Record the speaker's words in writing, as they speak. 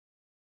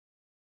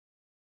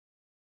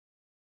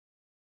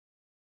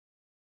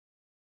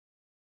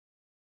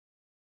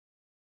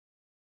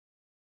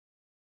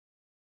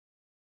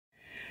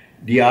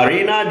The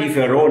Arena di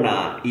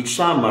Verona each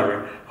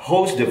summer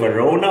hosts the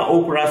Verona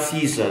Opera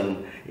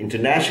season,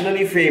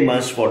 internationally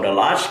famous for the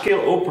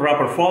large-scale opera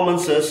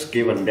performances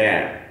given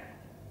there.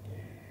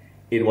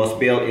 It was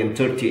built in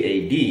 30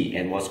 AD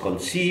and was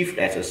conceived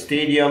as a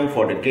stadium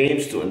for the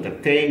games to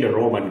entertain the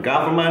Roman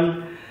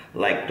government,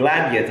 like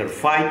gladiator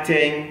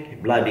fighting,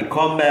 bloody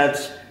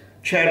combats,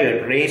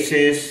 chariot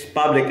races,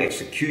 public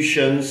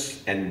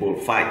executions, and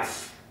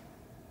bullfights.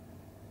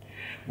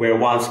 Where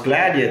once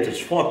gladiators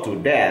fought to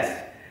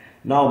death,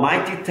 now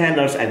mighty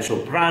tenors and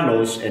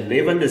sopranos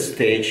enliven the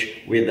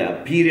stage with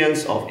the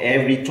appearance of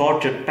every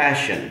tortured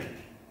passion.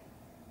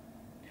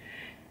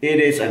 It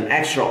is an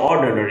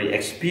extraordinary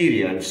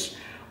experience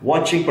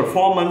watching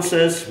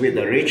performances with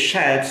the rich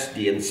sets,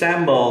 the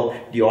ensemble,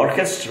 the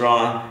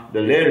orchestra, the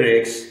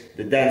lyrics,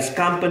 the dance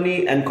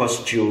company, and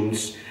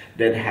costumes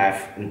that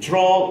have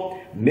enthralled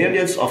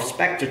millions of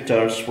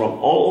spectators from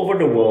all over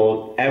the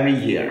world every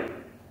year.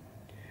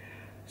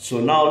 So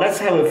now let's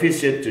have a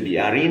visit to the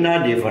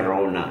Arena di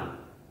Verona.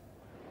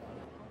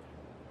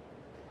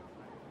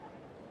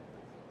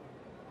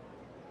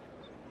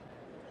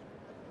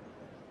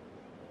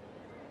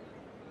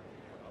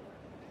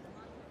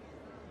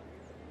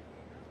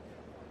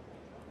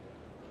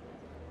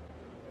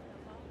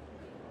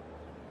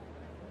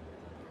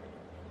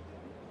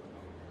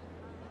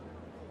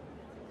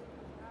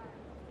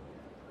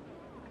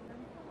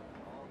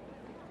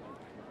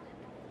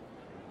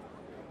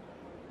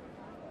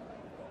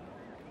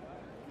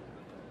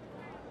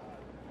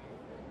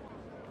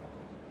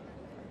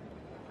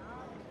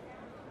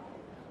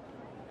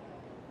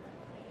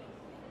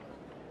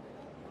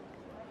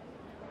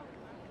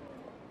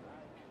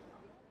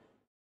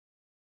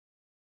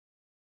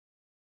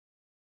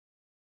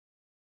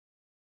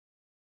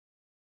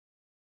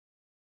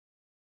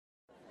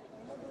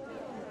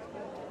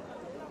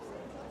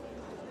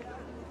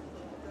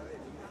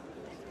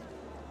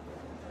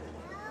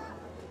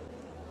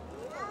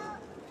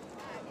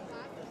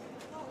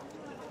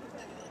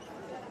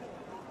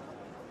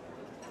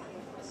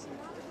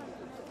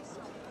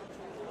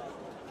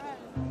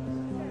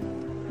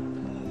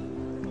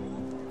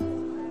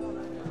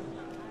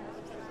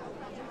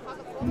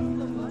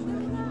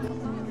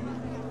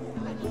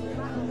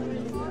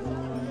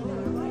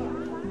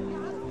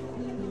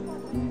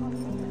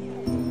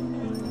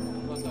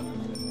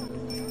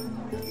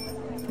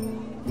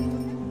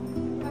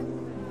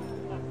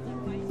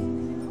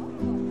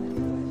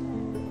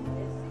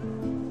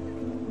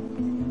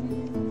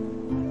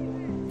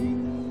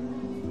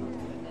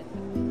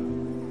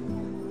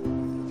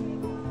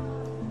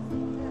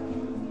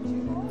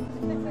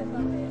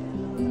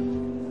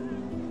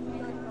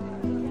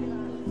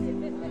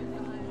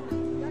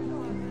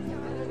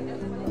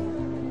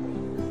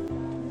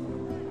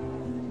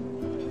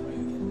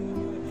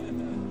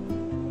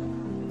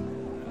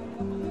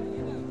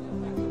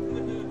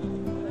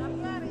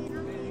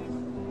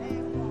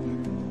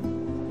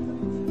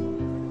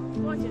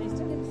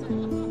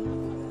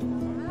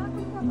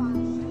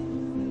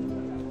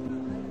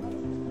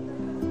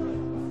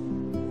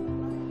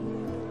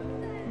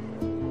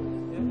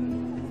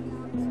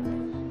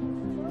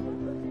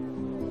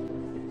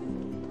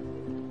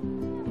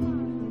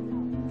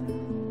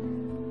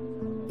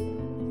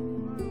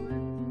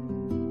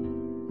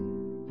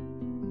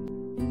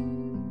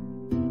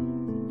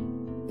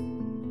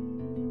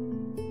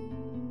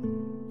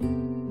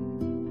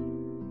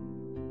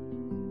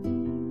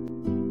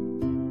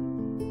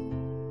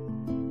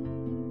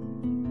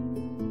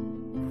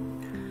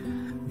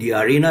 The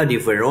Arena di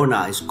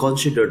Verona is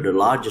considered the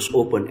largest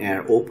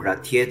open-air opera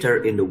theater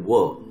in the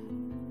world.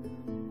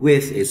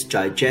 With its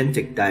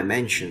gigantic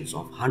dimensions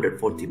of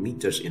 140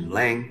 meters in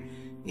length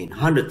and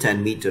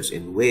 110 meters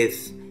in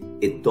width,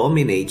 it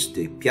dominates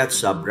the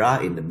Piazza Bra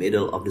in the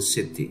middle of the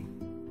city.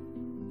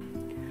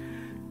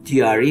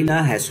 The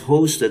arena has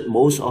hosted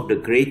most of the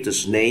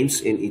greatest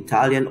names in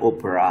Italian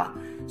opera,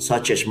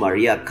 such as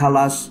Maria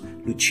Callas,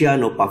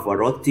 Luciano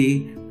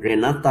Pavarotti,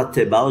 Renata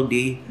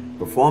Tebaldi,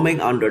 performing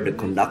under the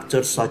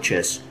conductors such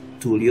as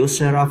Tullio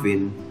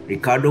Serafin,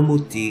 Riccardo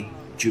Muti,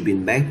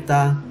 Jubin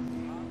Mehta,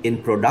 in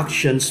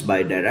productions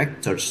by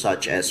directors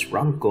such as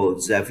Franco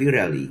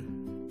Zeffirelli.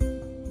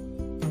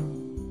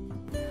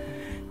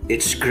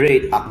 Its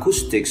great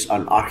acoustics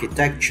and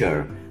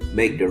architecture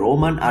make the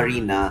Roman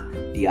arena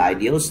the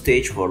ideal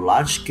stage for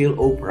large-scale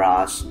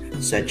operas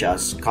such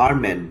as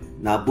Carmen,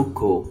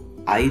 Nabucco,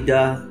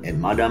 Aida, and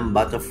Madame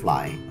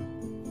Butterfly.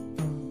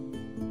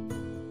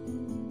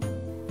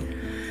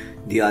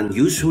 The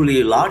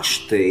unusually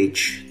large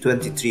stage,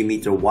 23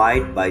 meter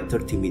wide by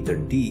 30 meter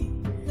deep,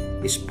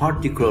 is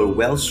particularly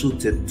well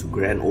suited to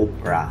grand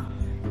opera,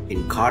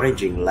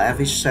 encouraging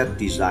lavish set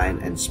design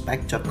and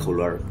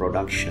spectacular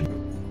production.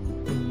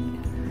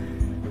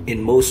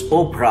 In most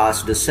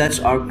operas, the sets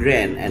are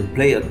grand and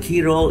play a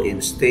key role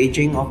in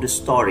staging of the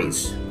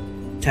stories.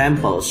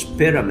 Temples,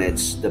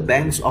 pyramids, the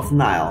banks of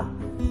Nile,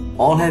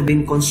 all have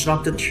been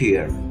constructed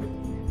here.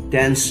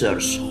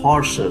 Dancers,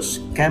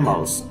 horses,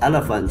 camels,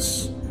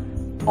 elephants,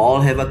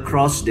 all have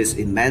crossed this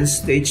immense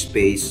stage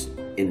space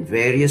in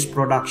various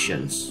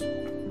productions.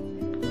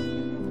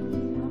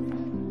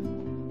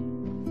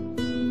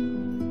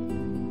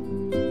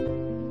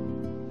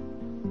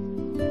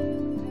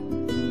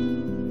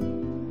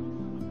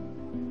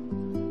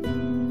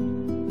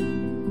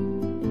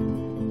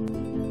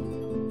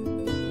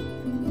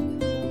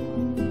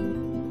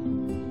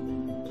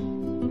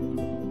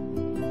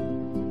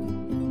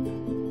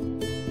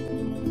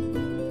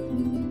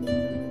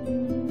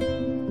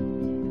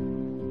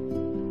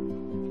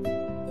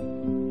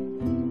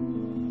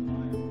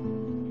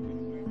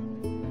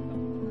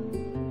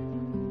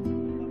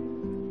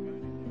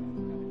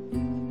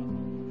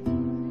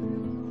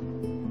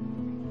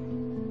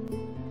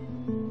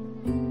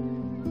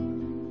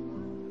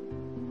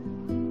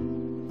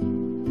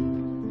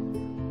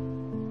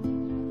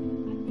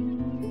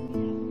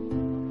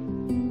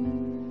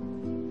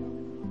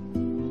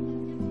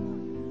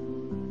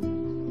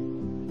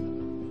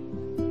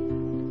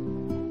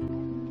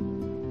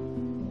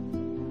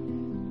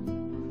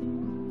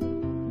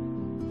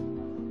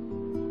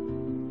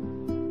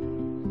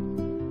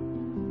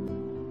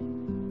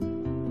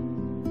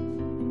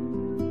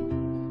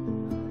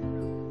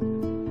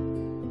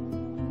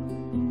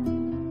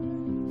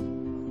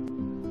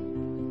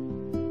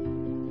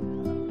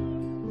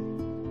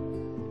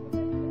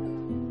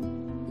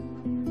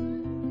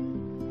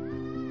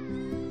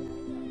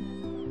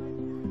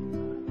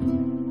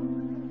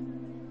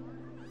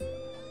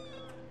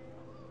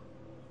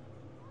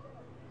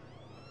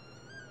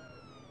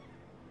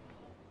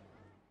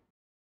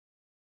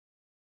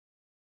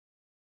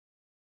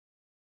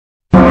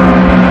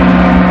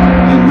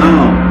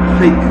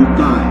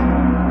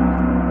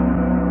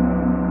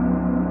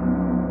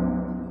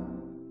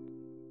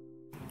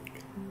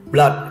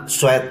 Blood,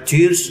 sweat,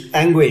 tears,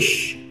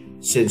 anguish,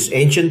 since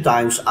ancient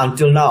times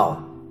until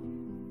now.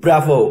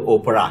 Bravo,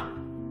 opera!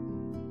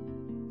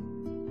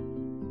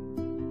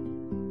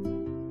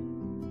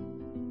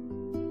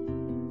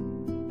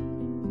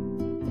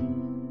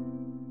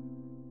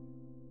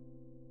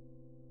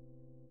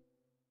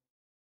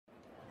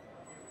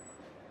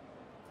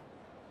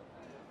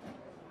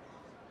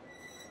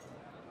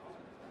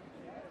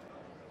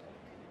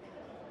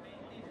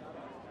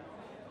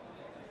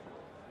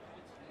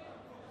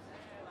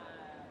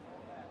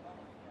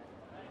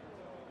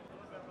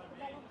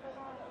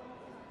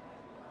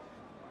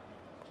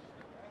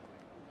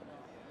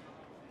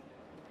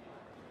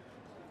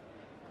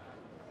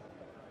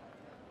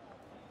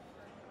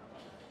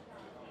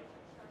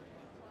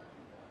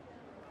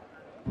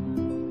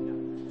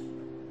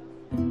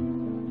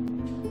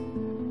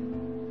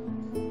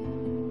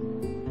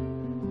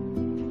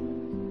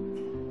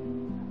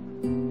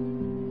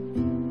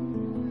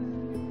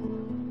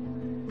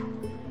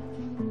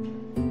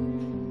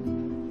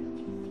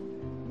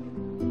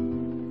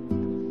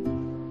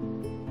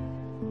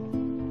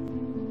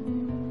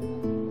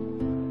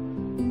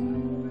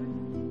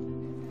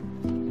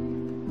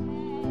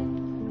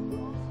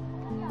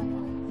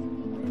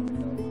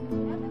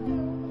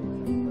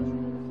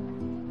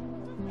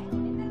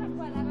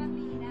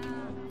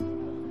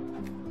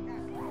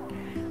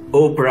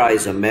 Opera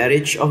is a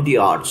marriage of the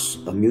arts,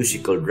 a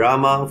musical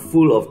drama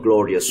full of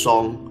glorious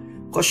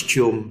song,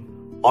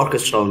 costume,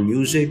 orchestral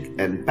music,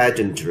 and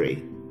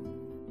pageantry.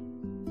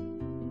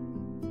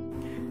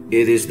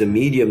 It is the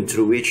medium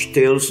through which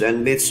tales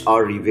and myths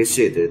are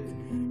revisited,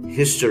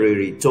 history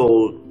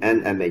retold,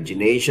 and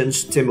imagination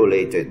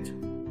stimulated.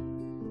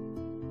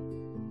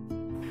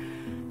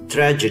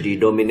 Tragedy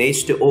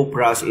dominates the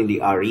operas in the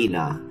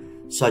arena,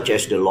 such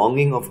as the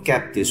longing of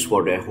captives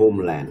for their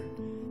homeland,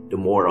 the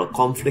moral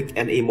conflict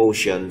and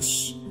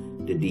emotions,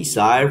 the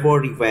desire for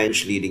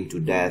revenge leading to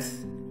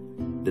death,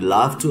 the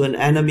love to an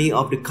enemy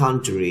of the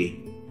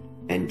country,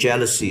 and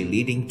jealousy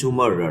leading to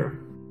murder.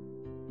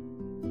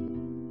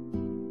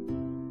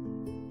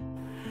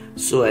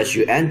 So as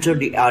you enter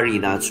the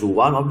arena through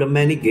one of the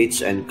many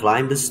gates and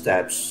climb the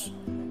steps,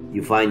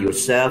 you find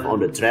yourself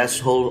on the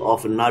threshold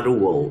of another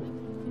world,